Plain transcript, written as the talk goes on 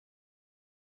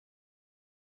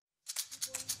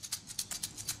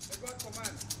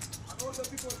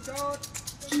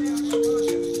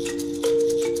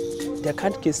The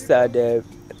catechists are the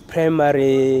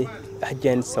primary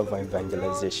agents of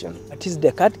evangelization. It is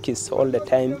the catechists all the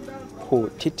time who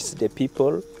teaches the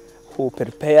people, who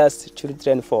prepares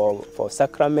children for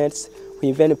sacraments, who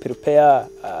even prepare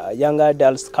young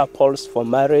adults, couples for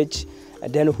marriage,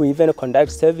 and then who even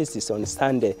conduct services on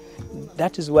Sunday.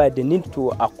 That is why they need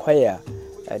to acquire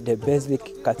the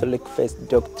basic Catholic faith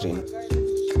doctrine.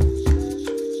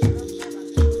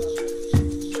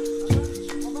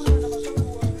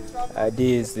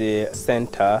 This is the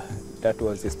center that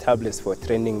was established for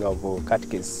training of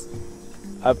catechists.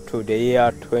 Up to the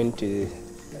year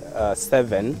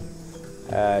 27,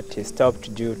 it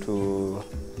stopped due to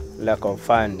lack of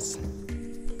funds.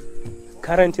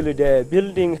 Currently, the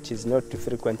building is not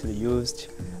frequently used.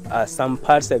 Some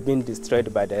parts have been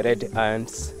destroyed by the red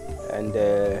ants, and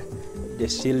the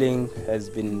ceiling has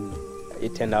been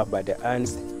eaten up by the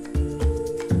ants.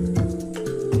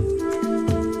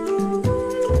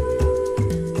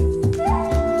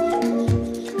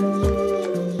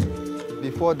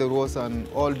 Before there was an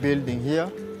old building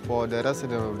here for the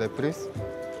residence of the priest,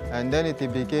 and then it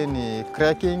began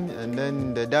cracking, and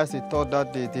then the Diocese thought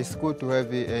that it is good to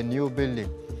have a new building,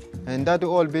 and that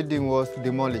old building was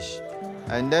demolished.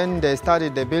 And then they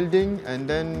started the building, and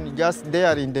then just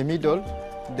there in the middle,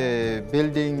 the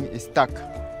building is stuck.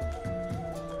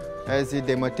 As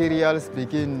the materials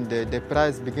begin, the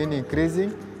price begin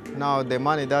increasing, now the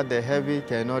money that they have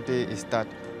cannot start.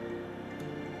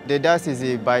 The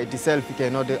diocese by itself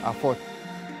cannot afford.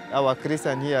 Our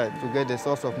Christian here to get the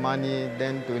source of money,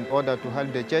 then in order to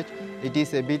help the church, it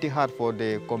is a bit hard for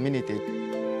the community.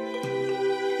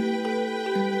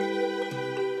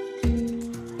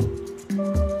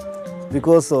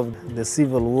 Because of the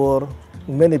civil war,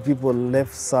 many people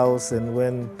left south and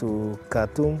went to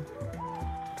Khartoum.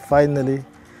 Finally,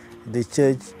 the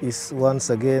church is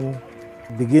once again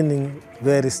beginning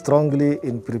very strongly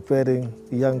in preparing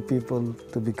young people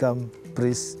to become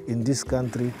priests in this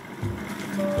country.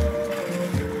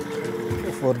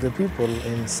 For the people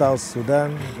in South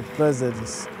Sudan, the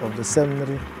presence of the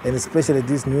seminary, and especially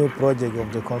this new project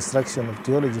of the construction of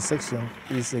theology section,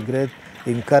 is a great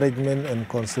encouragement and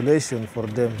consolation for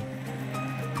them.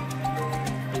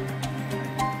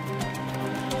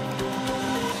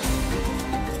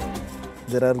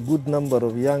 There are a good number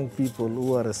of young people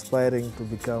who are aspiring to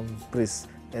become priests.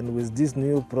 And with this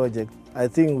new project, I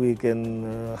think we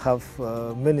can have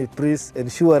many priests, and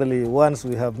surely once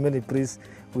we have many priests,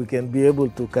 we can be able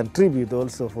to contribute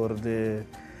also for the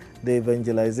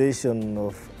evangelization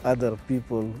of other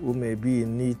people who may be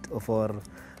in need of our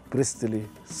priestly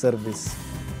service.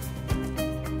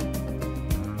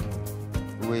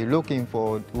 We're looking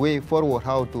for a way forward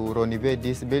how to renovate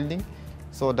this building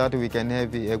so that we can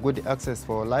have a good access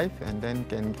for life, and then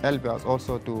can help us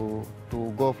also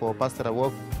to go for pastoral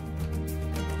work.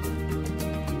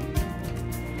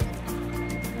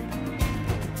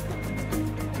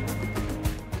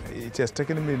 It has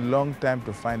taken me a long time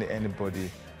to find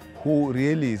anybody who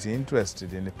really is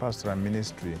interested in the pastoral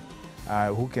ministry,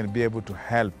 who can be able to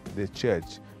help the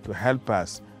church, to help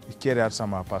us carry out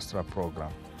some of our pastoral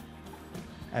program.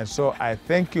 And so I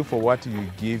thank you for what you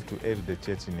give to aid the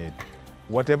church in need.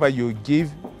 Whatever you give,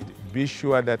 be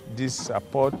sure that this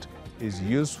support is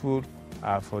useful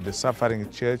for the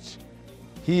suffering church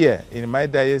here in my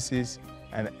diocese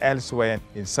and elsewhere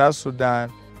in South Sudan,